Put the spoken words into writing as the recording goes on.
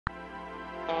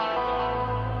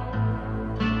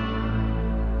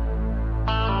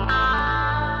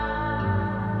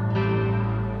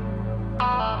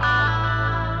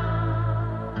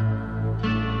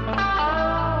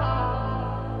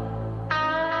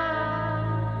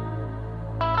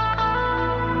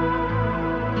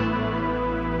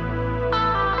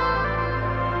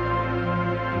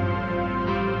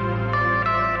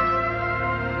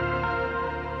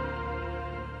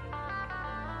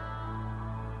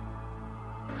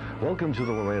Welcome to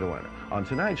the Laredoan. On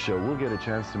tonight's show, we'll get a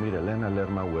chance to meet Elena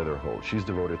Lerma Weatherholt. She's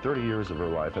devoted 30 years of her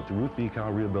life at the Ruth B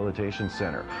Cowl Rehabilitation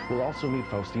Center. We'll also meet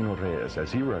Faustino Reyes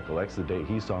as he recollects the day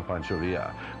he saw Pancho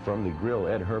Villa. From the grill,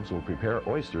 Ed Herbst will prepare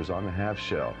oysters on the half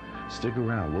shell. Stick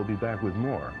around, we'll be back with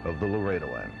more of the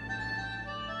Laredoan.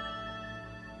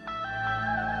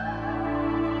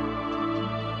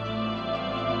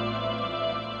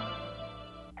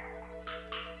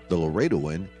 The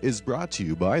Laredoan is brought to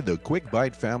you by the Quick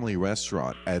Bite Family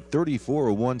Restaurant at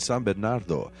 3401 San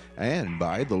Bernardo and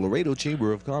by the Laredo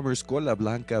Chamber of Commerce Cola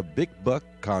Blanca Big Buck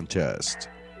Contest.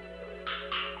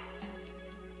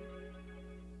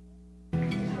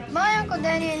 My Uncle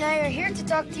Danny and I are here to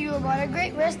talk to you about a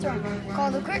great restaurant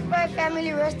called the Quick Bite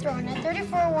Family Restaurant at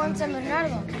 3401 San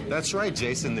Bernardo. That's right,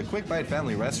 Jason. The Quick Bite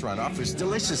Family Restaurant offers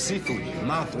delicious seafood,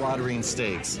 mouth-watering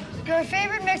steaks, your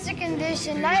favorite Mexican dish,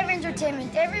 and live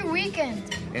entertainment every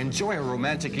weekend. Enjoy a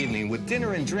romantic evening with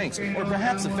dinner and drinks, or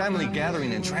perhaps a family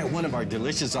gathering and try one of our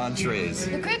delicious entrees.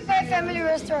 The Quick Bite Family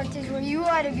Restaurant is where you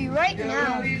ought to be right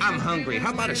now. I'm hungry.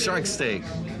 How about a shark steak?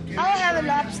 I'll have a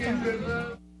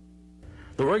lobster.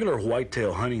 The regular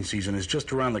whitetail hunting season is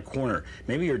just around the corner.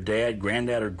 Maybe your dad,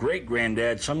 granddad, or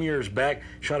great-granddad some years back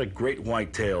shot a great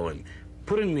whitetail and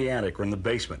put it in the attic or in the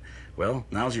basement. Well,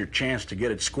 now's your chance to get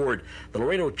it scored. The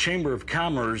Laredo Chamber of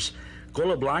Commerce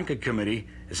Cola Blanca Committee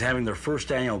is having their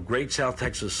first annual Great South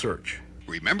Texas Search.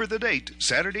 Remember the date,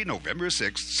 Saturday, November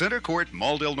 6th, Center Court,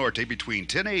 Mall del Norte, between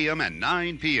 10 a.m. and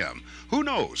 9 p.m. Who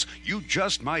knows? You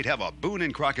just might have a Boone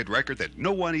and Crockett record that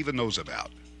no one even knows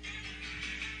about.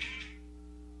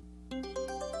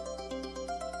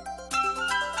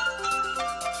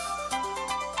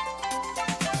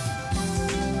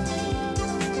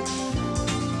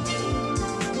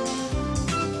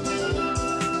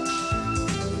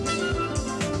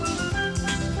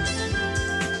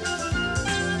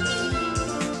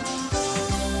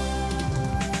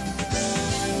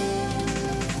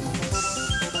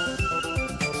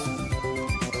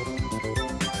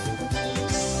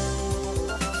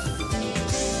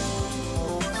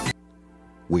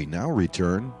 We now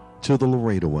return to the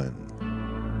Laredoan.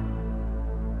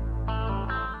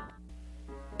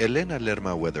 Elena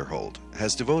Lerma Weatherholt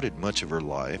has devoted much of her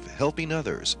life helping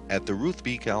others at the Ruth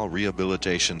B Cowl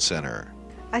Rehabilitation Center.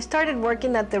 I started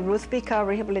working at the Ruth B Cowl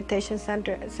Rehabilitation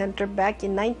Center back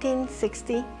in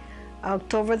 1960,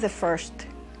 October the 1st.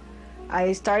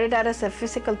 I started out as a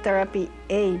physical therapy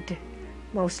aide,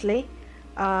 mostly,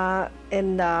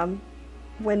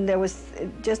 when there was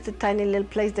just a tiny little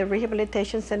place, the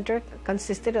rehabilitation center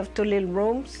consisted of 2 little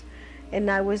rooms,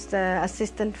 and I was the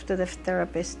assistant to the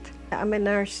therapist. I'm a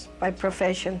nurse by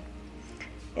profession,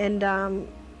 and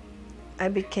I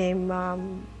became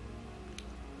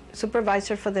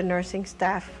supervisor for the nursing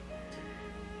staff.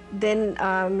 Then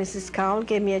Mrs. Cowl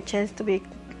gave me a chance to be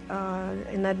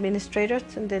an administrator,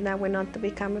 and then I went on to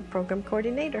become a program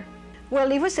coordinator. Well,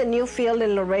 it was a new field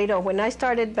in Laredo. When I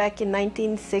started back in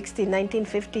 1960,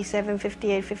 1957,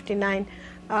 58, 59,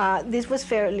 this was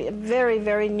very,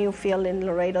 very new field in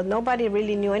Laredo. Nobody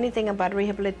really knew anything about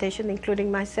rehabilitation, including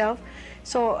myself.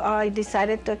 So I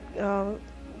decided to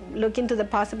look into the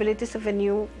possibilities of a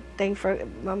new thing for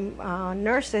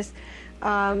nurses.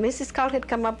 Mrs. Cowl had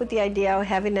come up with the idea of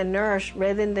having a nurse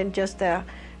rather than just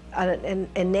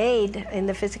an aide in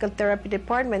the physical therapy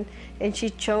department, and she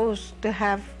chose to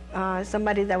have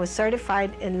somebody that was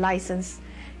certified and licensed,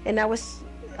 and I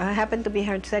happened to be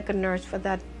her second nurse for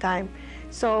that time.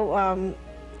 So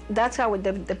that's how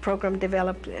the program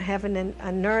developed, having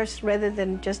a nurse rather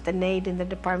than just an aide in the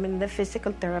department, in the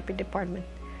physical therapy department.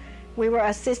 We were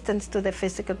assistants to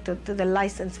the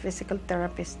licensed physical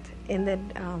therapist in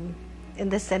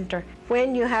the center.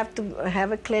 When you have to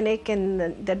have a clinic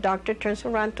and the doctor turns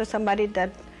around to somebody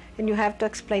and you have to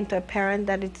explain to a parent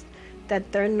that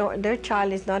their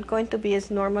child is not going to be as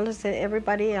normal as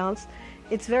everybody else,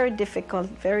 it's very difficult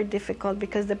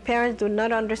because the parents do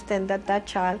not understand that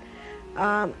child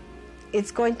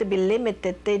it's going to be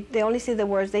limited. They only see the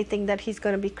worst. They think that he's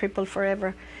going to be crippled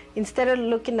forever. Instead of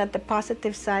looking at the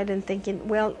positive side and thinking,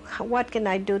 well, what can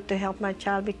I do to help my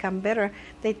child become better?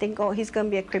 They think, oh, he's going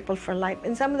to be a cripple for life.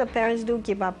 And some of the parents do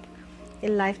give up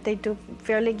in life. They do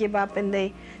fairly give up, and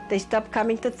they stop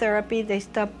coming to therapy. They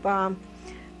stop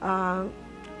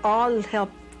all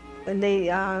help, and they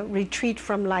retreat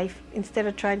from life instead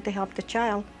of trying to help the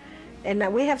child.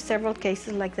 And we have several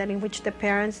cases like that in which the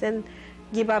parents then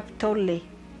give up totally.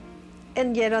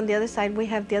 And yet on the other side, we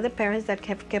have the other parents that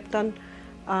have kept on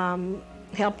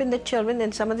helping the children,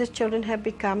 and some of these children have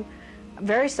become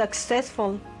very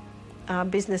successful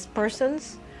business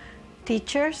persons,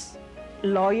 teachers,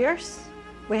 lawyers.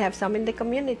 We have some in the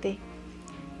community.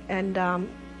 And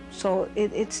so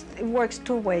it works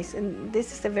two ways, and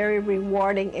this is a very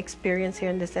rewarding experience here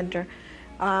in the center.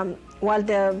 While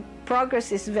the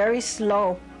progress is very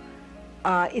slow,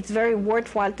 it's very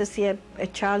worthwhile to see a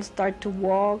child start to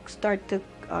walk, start to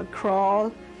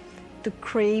crawl, to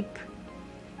creep,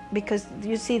 because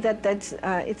you see that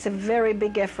it's a very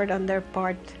big effort on their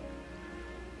part.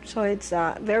 So it's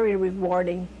very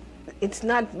rewarding. It's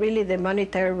not really the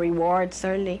monetary reward,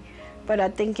 certainly, but I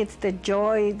think it's the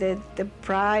joy, the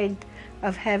pride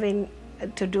of having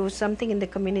to do something in the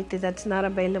community that's not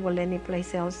available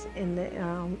anyplace else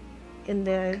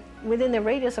within the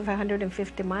radius of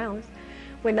 150 miles.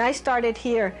 When I started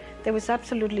here, there was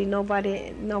absolutely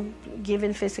nobody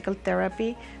giving physical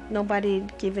therapy, nobody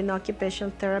giving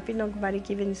occupational therapy, nobody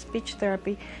giving speech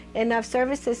therapy, and our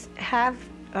services have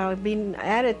been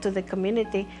added to the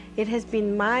community. It has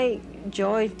been my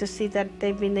joy to see that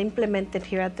they've been implemented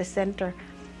here at the center.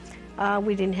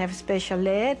 We didn't have special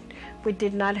ed. We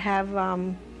did not have.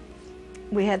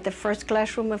 We had the first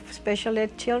classroom of special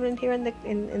ed children here in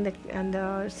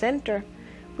the center,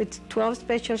 with 12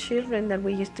 special children that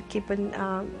we used to keep and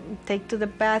take to the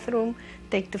bathroom,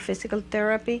 take to physical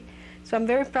therapy. So I'm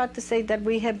very proud to say that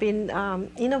we have been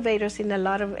innovators in a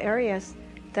lot of areas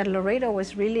that Laredo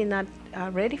was really not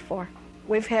ready for.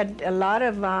 We've had a lot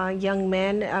of young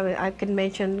men. I can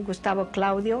mention Gustavo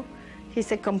Claudio.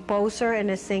 He's a composer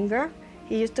and a singer.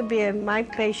 He used to be my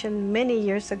patient many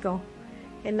years ago.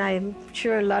 And I'm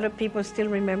sure a lot of people still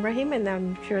remember him, and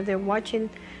I'm sure they're watching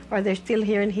or they're still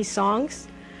hearing his songs.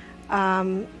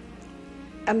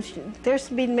 There's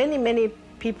been many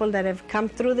people that have come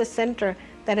through the center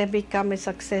that have become a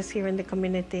success here in the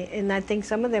community. And I think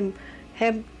some of them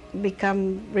have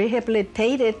become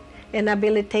rehabilitated and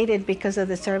habilitated because of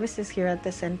the services here at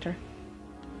the center.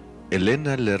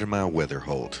 Elena Lerma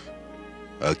Weatherholt,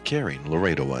 a caring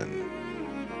Laredoan.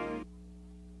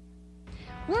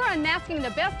 We're unmasking the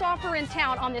best offer in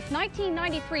town on this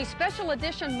 1993 special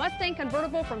edition Mustang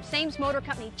convertible from Sames Motor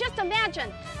Company. Just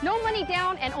imagine, no money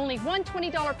down and only one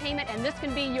 $20 payment, and this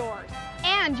can be yours.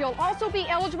 And you'll also be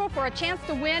eligible for a chance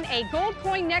to win a gold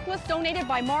coin necklace donated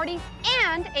by Marty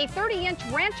and a 30-inch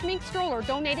Ranch Mink stroller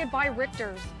donated by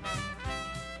Richter's.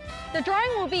 The drawing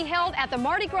will be held at the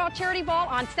Mardi Gras Charity Ball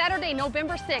on Saturday,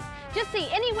 November 6th. Just see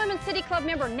any Women's City Club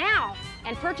member now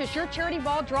and purchase your Charity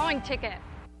Ball drawing ticket.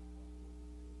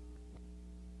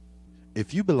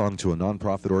 If you belong to a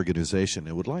nonprofit organization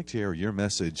and would like to hear your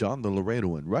message on the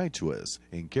Laredoan, write to us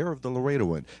in care of the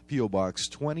Laredoan, P.O. Box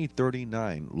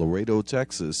 2039, Laredo,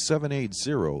 Texas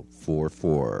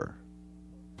 78044.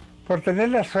 Por tener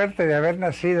la suerte de haber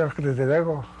nacido, desde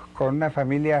luego, con una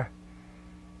familia,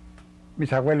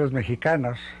 mis abuelos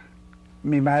mexicanos,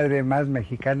 mi madre más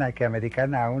mexicana que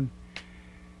americana aún,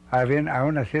 habiendo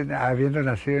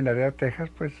nacido en Laredo, Texas,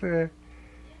 pues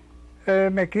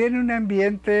me crié en un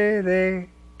ambiente de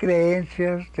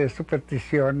creencias, de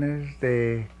supersticiones,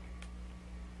 de,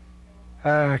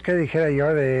 ¿qué dijera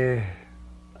yo?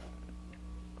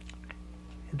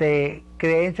 De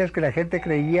creencias que la gente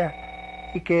creía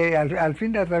y que al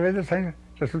fin, a través de los años,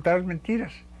 resultaron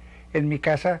mentiras. En mi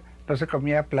casa no se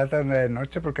comía plátano de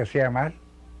noche porque hacía mal.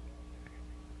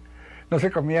 No se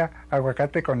comía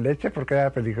aguacate con leche porque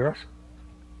era peligroso.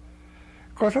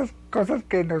 Cosas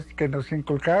que nos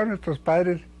inculcaron nuestros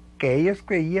padres, que ellos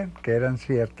creían que eran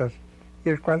ciertas, y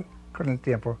el cual, con el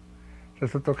tiempo,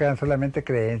 resultó que eran solamente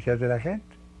creencias de la gente.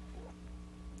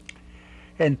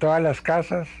 En todas las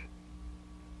casas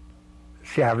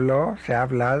se ha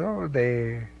hablado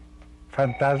de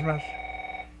fantasmas,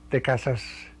 de casas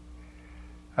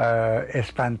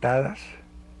espantadas,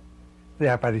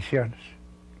 de apariciones.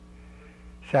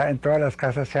 O sea, en todas las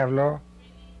casas se habló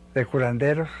de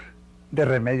curanderos, de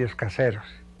remedios caseros.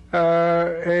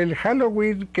 El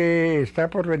Halloween que está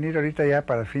por venir ahorita ya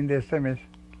para fin de este mes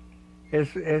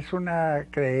es una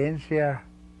creencia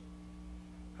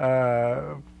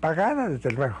pagana,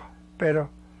 desde luego, pero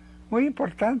muy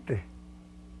importante.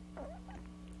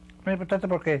 Muy importante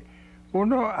porque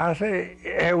uno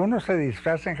se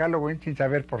disfraza en Halloween sin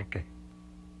saber por qué.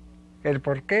 El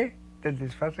porqué del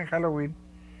disfraz en Halloween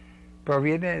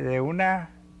proviene de una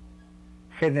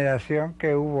generación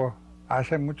que hubo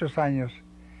hace muchos años.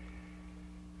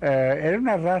 Era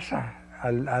una raza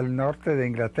al norte de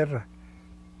Inglaterra.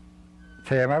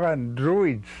 Se llamaban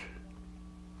druids.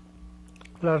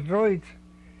 Los druids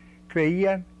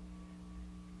creían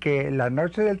que la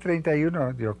noche del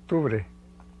 31 de octubre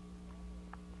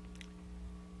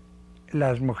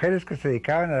las mujeres que se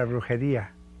dedicaban a la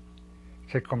brujería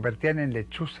se convertían en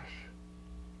lechuzas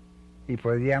y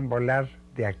podían volar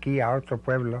de aquí a otro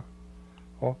pueblo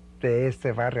o de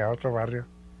este barrio a otro barrio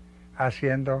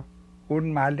haciendo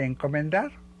un mal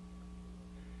encomendado.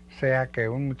 Sea que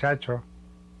un muchacho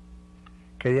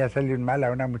quería hacerle un mal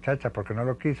a una muchacha porque no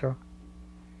lo quiso,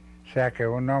 sea que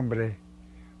un hombre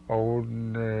o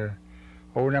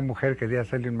una mujer quería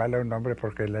hacerle un mal a un hombre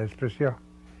porque la despreció.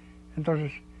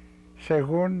 Entonces,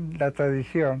 según la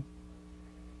tradición,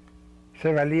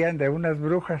 se valían de unas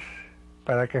brujas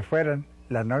para que fueran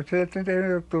la noche del 31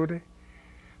 de octubre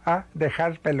a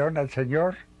dejar pelón al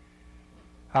señor,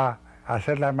 a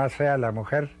hacerla más fea a la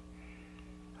mujer,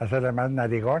 hacerla más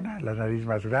narigona, la nariz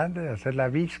más grande, hacerla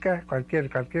visca, cualquier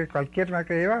más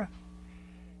que llevaba.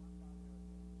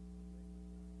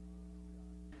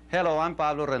 Hello, I'm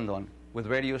Pablo Rendon with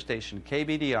radio station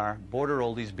KBDR Border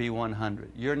Oldies B100,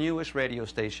 your newest radio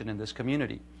station in this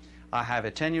community. I have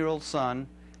a 10-year-old son.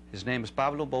 His name is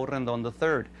Pablo Bo Rendon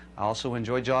III. I also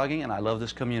enjoy jogging and I love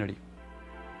this community.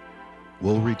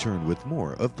 We'll return with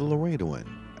more of the Laredoan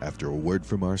after a word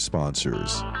from our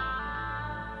sponsors.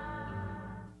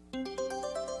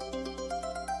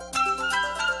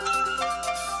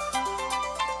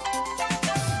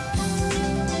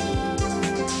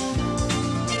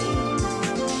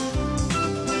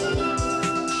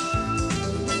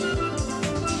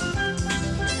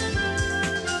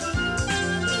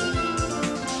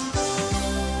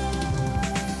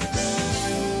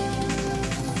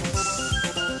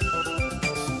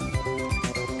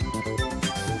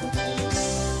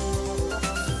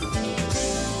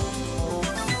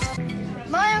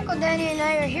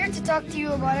 Talk to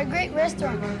you about a great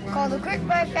restaurant called the Quick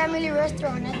Bite Family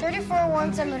Restaurant at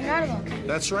 3401 San Bernardo.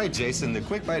 That's right, Jason. The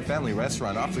Quick Bite Family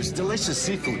Restaurant offers delicious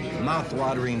seafood,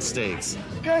 mouth-watering steaks,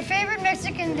 your favorite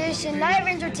Mexican dish, and live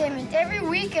entertainment every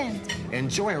weekend.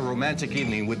 Enjoy a romantic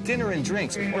evening with dinner and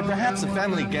drinks, or perhaps a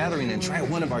family gathering and try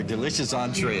one of our delicious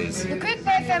entrees. The Quick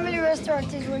Bite Family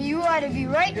Restaurant is where you ought to be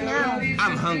right now.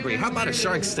 I'm hungry. How about a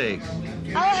shark steak?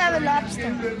 I'll have a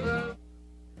lobster.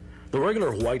 The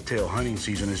regular whitetail hunting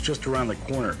season is just around the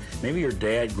corner. Maybe your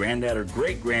dad, granddad, or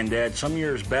great-granddad some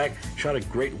years back shot a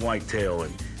great whitetail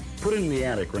and put it in the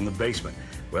attic or in the basement.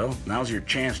 Well, now's your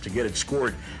chance to get it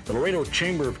scored. The Laredo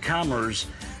Chamber of Commerce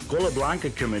Cola Blanca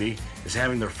Committee is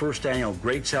having their first annual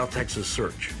Great South Texas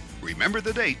Search. Remember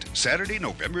the date, Saturday,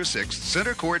 November 6th,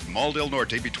 Center Court, Mall del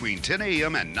Norte, between 10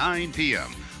 a.m. and 9 p.m.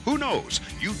 Who knows?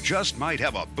 You just might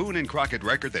have a Boone and Crockett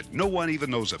record that no one even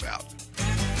knows about.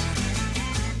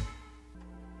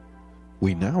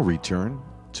 We now return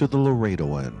to the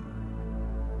Laredoan.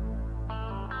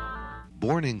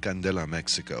 Born in Candela,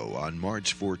 Mexico on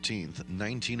March 14,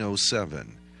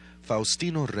 1907,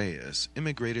 Faustino Reyes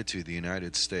immigrated to the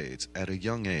United States at a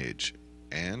young age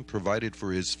and provided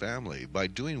for his family by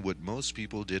doing what most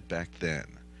people did back then,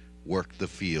 work the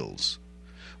fields.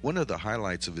 One of the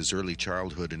highlights of his early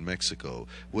childhood in Mexico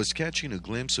was catching a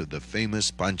glimpse of the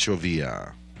famous Pancho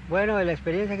Villa. Bueno, la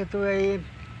experiencia que tuve ahí,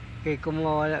 que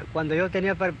como cuando yo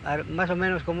tenía más o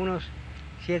menos como unos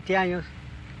 7 años,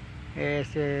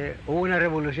 hubo una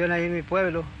revolución ahí en mi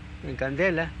pueblo, en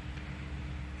Candela,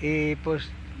 y pues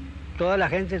toda la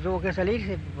gente tuvo que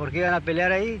salirse porque iban a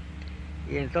pelear ahí,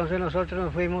 y entonces nosotros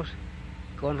nos fuimos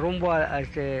con rumbo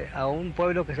a un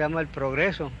pueblo que se llama El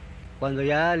Progreso. Cuando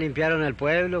ya limpiaron el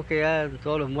pueblo, que ya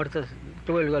todos los muertos,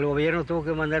 el gobierno tuvo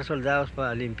que mandar soldados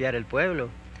para limpiar el pueblo.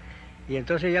 Y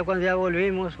entonces ya cuando ya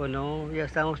volvimos, pues no, ya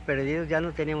estábamos perdidos, ya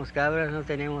no teníamos cabras, no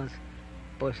teníamos,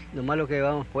 pues nomás lo que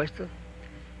llevábamos puesto.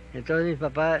 Entonces mi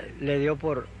papá le dio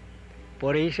por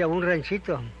irse a un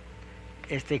ranchito,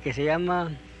 que se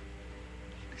llama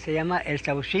El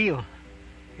Saucillo.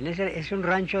 Es un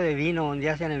rancho de vino donde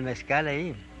hacen el mezcal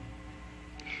ahí.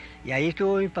 Y ahí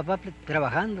estuvo mi papá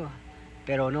trabajando,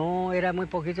 pero no era muy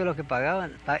poquito lo que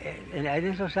pagaban. En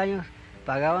esos años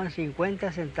pagaban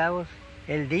 50 centavos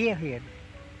el día, fíjate.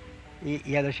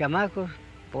 Y a los chamacos,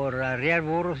 por arriar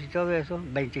burros y todo eso,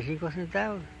 25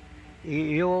 centavos.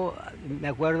 Y yo me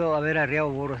acuerdo haber arriado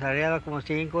burros, arriaba como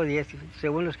 5 o 10,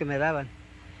 según los que me daban.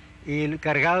 Y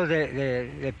cargados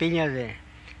de piñas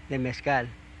de mezcal.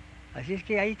 Así es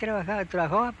que ahí trabajaba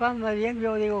papá, más bien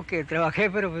yo digo que trabajé,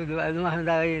 pero pues no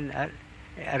andaba ahí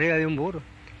arriba de un burro.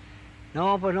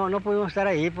 No, pues no pudimos estar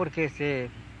ahí porque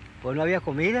pues no había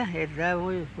comida, estaba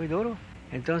muy, muy duro.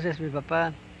 Entonces mi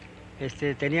papá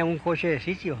tenía un coche de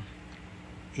sitio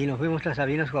y nos fuimos a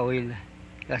Sabinas, Coahuila.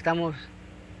 Gastamos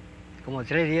como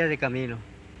 3 días de camino.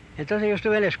 Entonces yo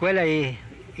estuve en la escuela y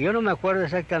yo no me acuerdo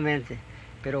exactamente,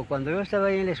 pero cuando yo estaba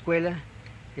ahí en la escuela,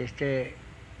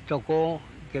 tocó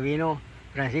que vino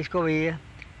Francisco Villa,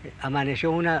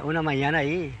 amaneció una mañana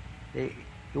ahí,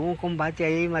 hubo un combate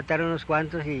ahí, mataron unos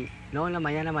cuantos y no, en la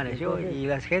mañana amaneció y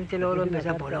la gente luego lo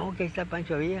empezó a poner, que ahí está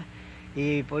Pancho Villa.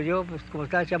 Y pues yo, pues como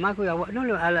estaba chamaco,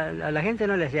 no, a la gente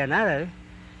no le hacía nada,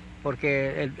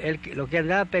 porque él, lo que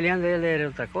andaba peleando él era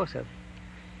otra cosa.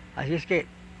 Así es que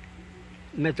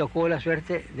me tocó la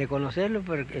suerte de conocerlo,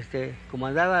 porque como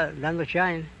andaba dando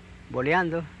shine,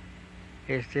 boleando,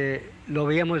 lo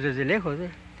veíamos desde lejos,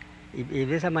 y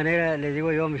de esa manera les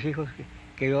digo yo a mis hijos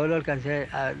que yo lo alcancé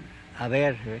a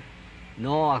ver,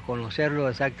 no a conocerlo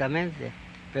exactamente,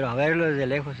 pero a verlo desde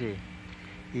lejos,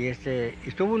 y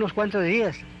estuvo unos cuantos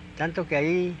días, tanto que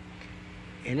ahí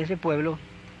en ese pueblo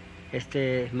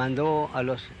mandó a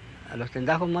los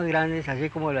tendajos más grandes, así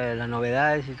como las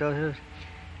novedades y todo eso,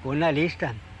 con una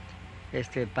lista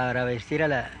para vestir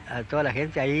a toda la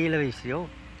gente. Ahí la vistió.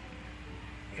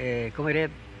 ¿Cómo diré?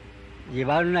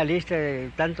 Llevaron una lista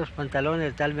de tantos pantalones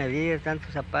de tal medida,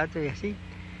 tantos zapatos y así.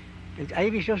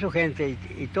 Ahí vistió su gente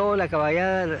y toda la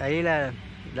caballada ahí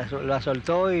la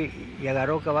soltó y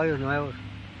agarró caballos nuevos.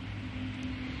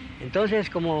 Entonces,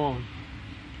 como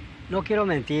no quiero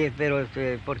mentir, pero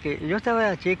porque yo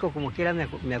estaba chico, como quiera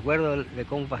me acuerdo de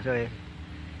cómo pasó eso.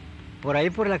 Por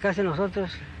ahí por la casa de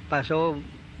nosotros pasó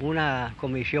una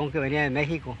comisión que venía de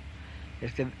México.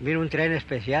 Vino un tren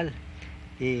especial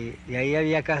y ahí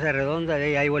había casa redonda,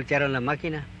 de ahí voltearon la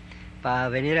máquina para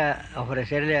venir a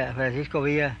ofrecerle a Francisco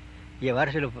Villa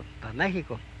llevárselo para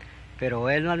México. Pero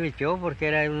él no admitió porque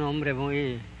era un hombre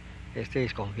muy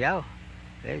desconfiado,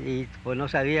 y pues no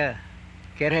sabía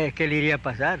qué le iría a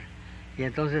pasar. Y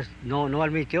entonces no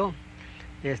admitió,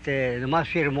 nomás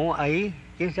firmó ahí,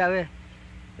 quién sabe,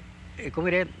 ¿cómo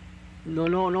diré?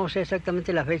 No sé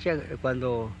exactamente la fecha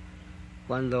cuando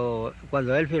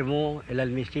él firmó el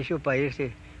armisticio para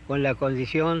irse, con la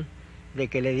condición de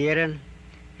que le dieran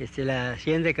la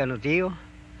 100 de Canutillo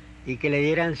y que le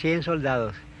dieran 100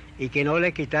 soldados y que no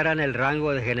le quitaran el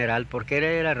rango de general, porque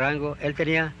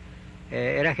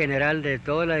era general de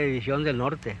toda la división del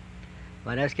norte.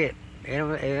 Bueno, es que era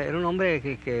un hombre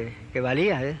que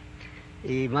valía,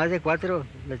 y más de 4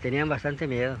 le tenían bastante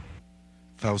miedo.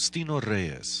 Faustino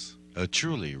Reyes, a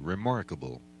truly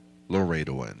remarkable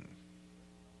Laredoan.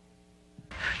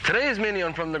 Today's menu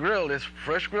on From the Grill is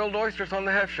fresh grilled oysters on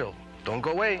the half shell. Don't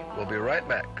go away, we'll be right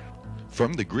back.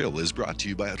 From the Grill is brought to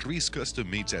you by Ruiz Custom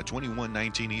Meats at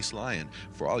 2119 East Lyon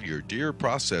for all your deer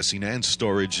processing and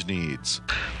storage needs.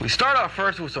 We start off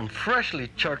first with some freshly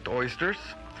chucked oysters,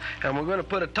 and we're going to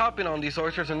put a topping on these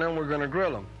oysters, and then we're going to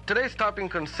grill them. Today's topping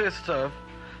consists of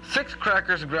 6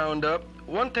 crackers ground up,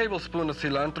 1 tablespoon of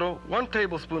cilantro, 1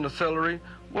 tablespoon of celery,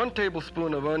 1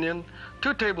 tablespoon of onion,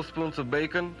 2 tablespoons of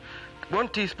bacon, 1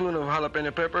 teaspoon of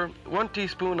jalapeno pepper, 1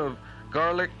 teaspoon of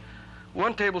garlic,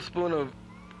 1 tablespoon of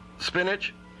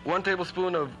spinach, 1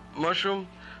 tablespoon of mushroom,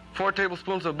 4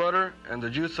 tablespoons of butter, and the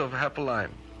juice of half a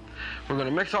lime. We're going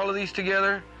to mix all of these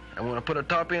together, and we're going to put a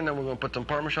topping, and then we're going to put some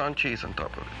Parmesan cheese on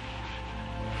top of it.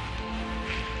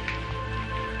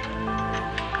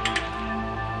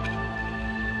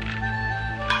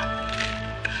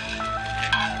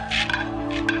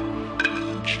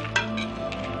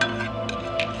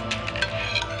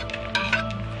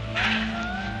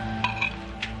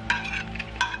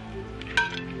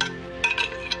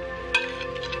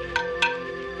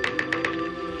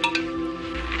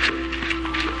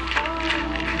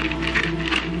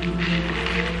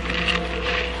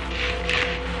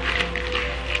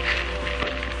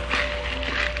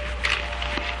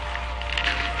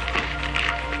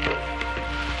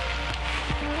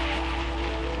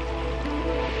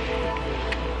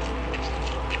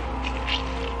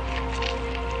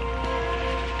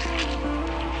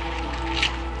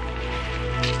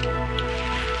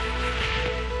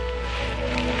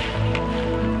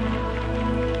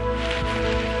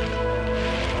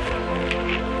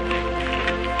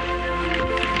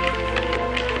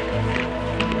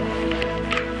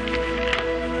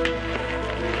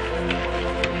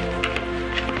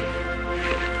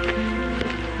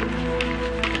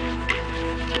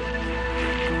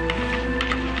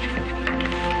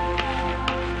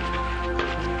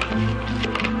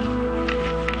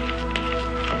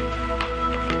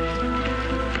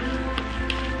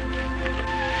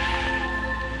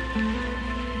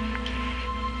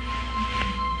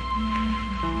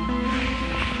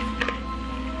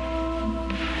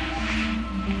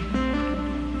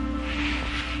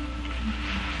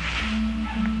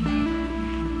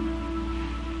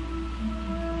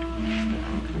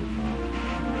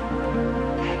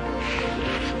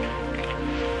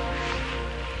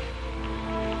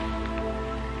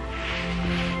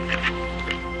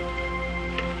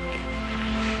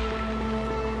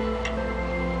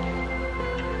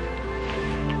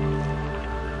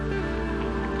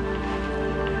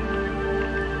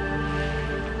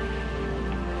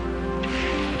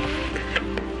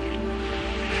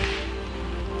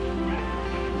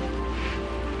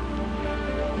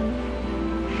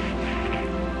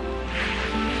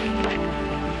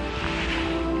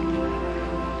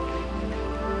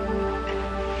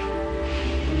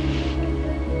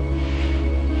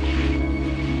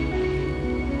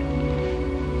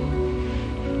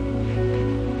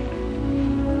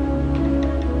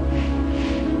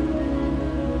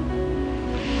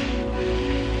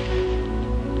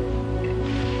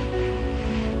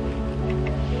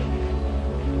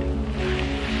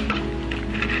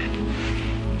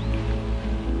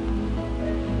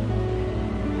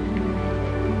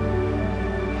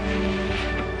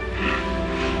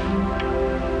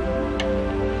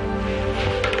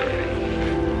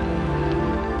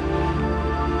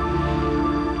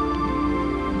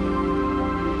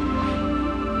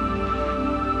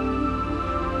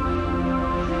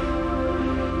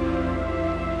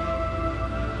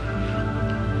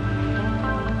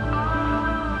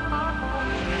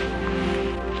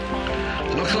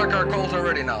 Looks like our coals are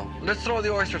ready now. Let's throw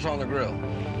the oysters on the grill.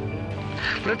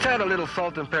 Let's add a little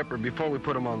salt and pepper before we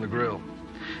put them on the grill.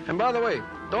 And by the way,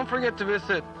 don't forget to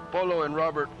visit Polo and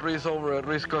Robert Reese over at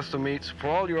Reese Custom Meats for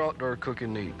all your outdoor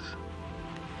cooking needs.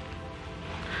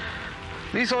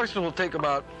 These oysters will take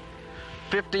about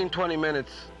 15-20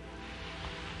 minutes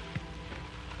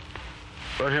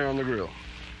right here on the grill.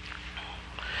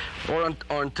 Or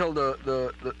until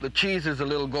the cheese is a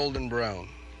little golden brown.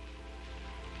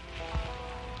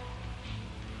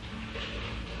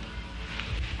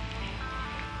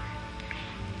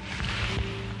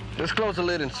 Let's close the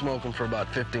lid and smoke them for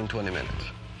about 15-20 minutes.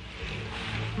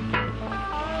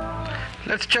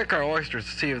 Let's check our oysters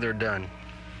to see if they're done.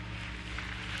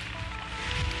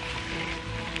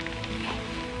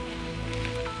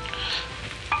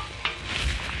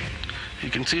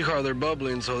 You can see how they're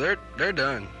bubbling, so they're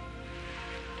done.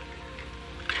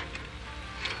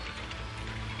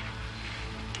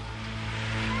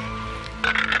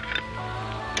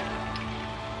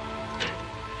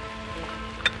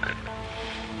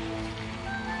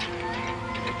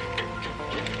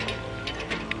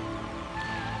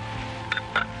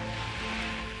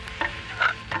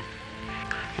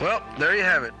 Well, there you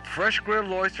have it. Fresh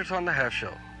grilled oysters on the half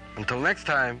shell. Until next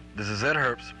time, this is Ed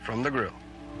Herbst from The Grill.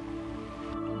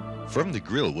 From the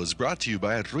Grill was brought to you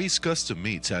by Reese Custom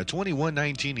Meats at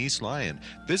 2119 East Lyon.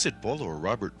 Visit Polo or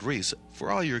Robert Reese for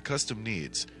all your custom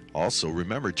needs. Also,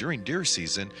 remember during deer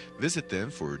season, visit them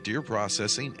for deer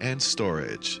processing and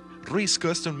storage. Reese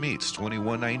Custom Meats,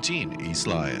 2119 East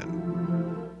Lyon.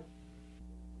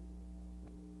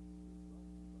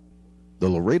 The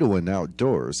Laredoan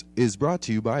Outdoors is brought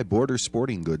to you by Border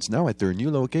Sporting Goods, now at their new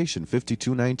location,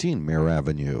 5219 Mare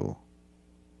Avenue.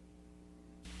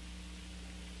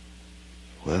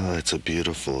 Well, it's a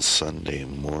beautiful Sunday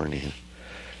morning.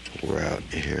 We're out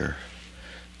here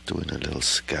doing a little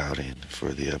scouting for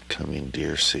the upcoming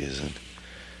deer season.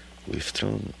 We've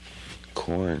thrown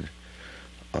corn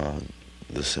on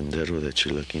the sendero that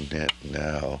you're looking at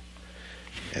now,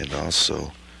 and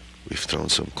also we've thrown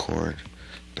some corn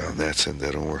down that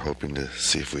sendero, and we're hoping to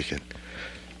see if we can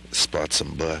spot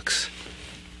some bucks.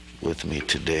 With me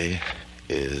today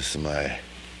is my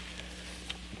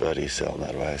buddy Sal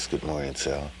Narvaez. Good morning,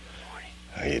 Sal. Morning.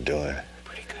 How you doing?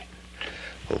 Pretty good.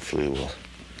 Hopefully we'll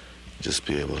just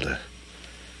be able to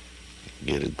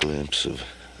get a glimpse of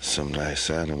some nice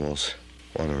animals.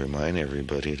 I want to remind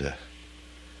everybody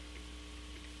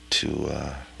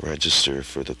to register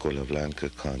for the Cola Blanca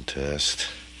contest,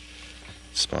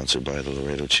 sponsored by the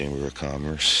Laredo Chamber of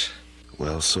Commerce.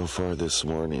 Well, so far this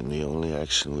morning, the only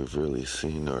action we've really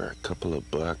seen are a couple of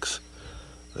bucks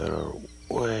that are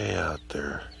way out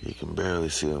there. You can barely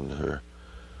see them. They're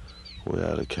way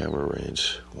out of camera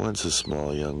range. One's a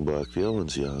small young buck. The other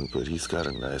one's young, but he's got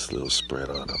a nice little spread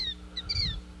on him.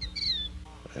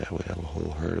 And we have a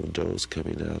whole herd of does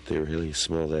coming out. They really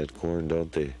smell that corn,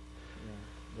 don't they? Yeah,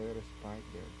 they got a spike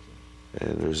there,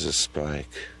 too. And there's a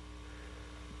spike.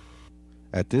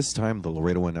 At this time, the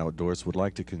Laredoan Outdoors would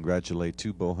like to congratulate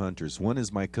two bow hunters. One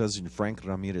is my cousin Frank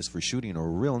Ramirez for shooting a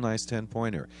real nice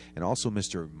 10-pointer, and also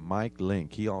Mr. Mike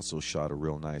Link. He also shot a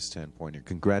real nice 10-pointer.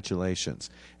 Congratulations.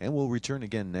 And we'll return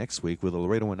again next week with the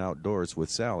Laredoan Outdoors with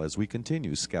Sal as we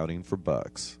continue scouting for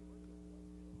bucks.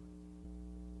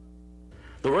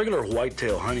 The regular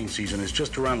whitetail hunting season is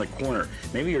just around the corner.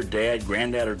 Maybe your dad,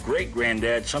 granddad, or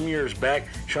great-granddad some years back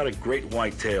shot a great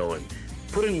whitetail and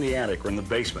put it in the attic or in the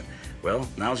basement. Well,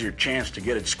 now's your chance to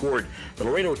get it scored. The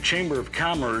Laredo Chamber of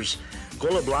Commerce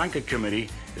Cola Blanca Committee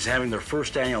is having their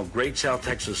first annual Great South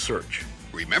Texas Search.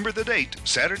 Remember the date,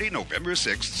 Saturday, November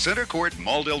 6th, Center Court,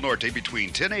 Mall del Norte,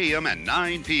 between 10 a.m. and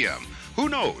 9 p.m. Who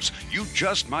knows? You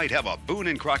just might have a Boone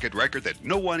and Crockett record that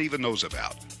no one even knows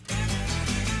about.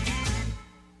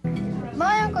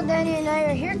 My Uncle Danny and I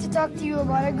are here to talk to you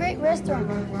about a great restaurant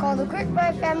called the Quick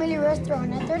Bite Family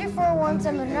Restaurant at 3401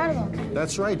 San Bernardo.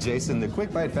 That's right, Jason. The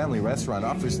Quick Bite Family Restaurant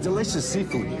offers delicious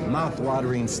seafood,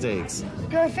 mouth-watering steaks.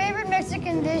 Your favorite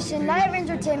Mexican dish and live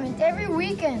entertainment every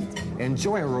weekend.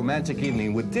 Enjoy a romantic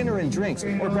evening with dinner and drinks,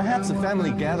 or perhaps a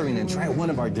family gathering and try one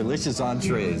of our delicious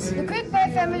entrees. The Quick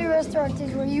Bite Family Restaurant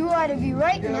is where you ought to be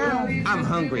right now. I'm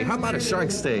hungry. How about a shark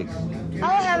steak?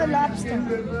 I'll have a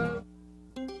lobster.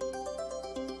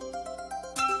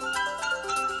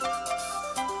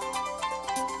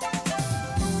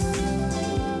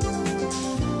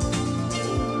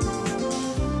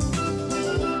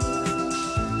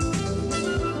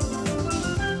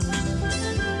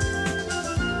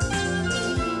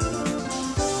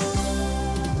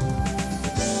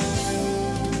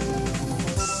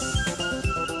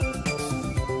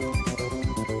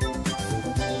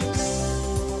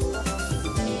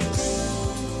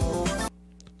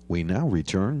 We now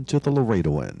return to the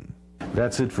Laredoan.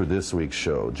 That's it for this week's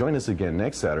show. Join us again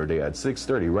next Saturday at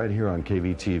 6:30 right here on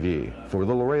KVTV. For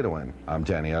the Laredoan, I'm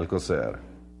Danny Alcocer.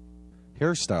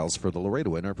 Hairstyles for the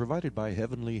Laredoan are provided by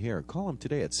Heavenly Hair. Call them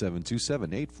today at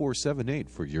 727-8478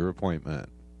 for your appointment.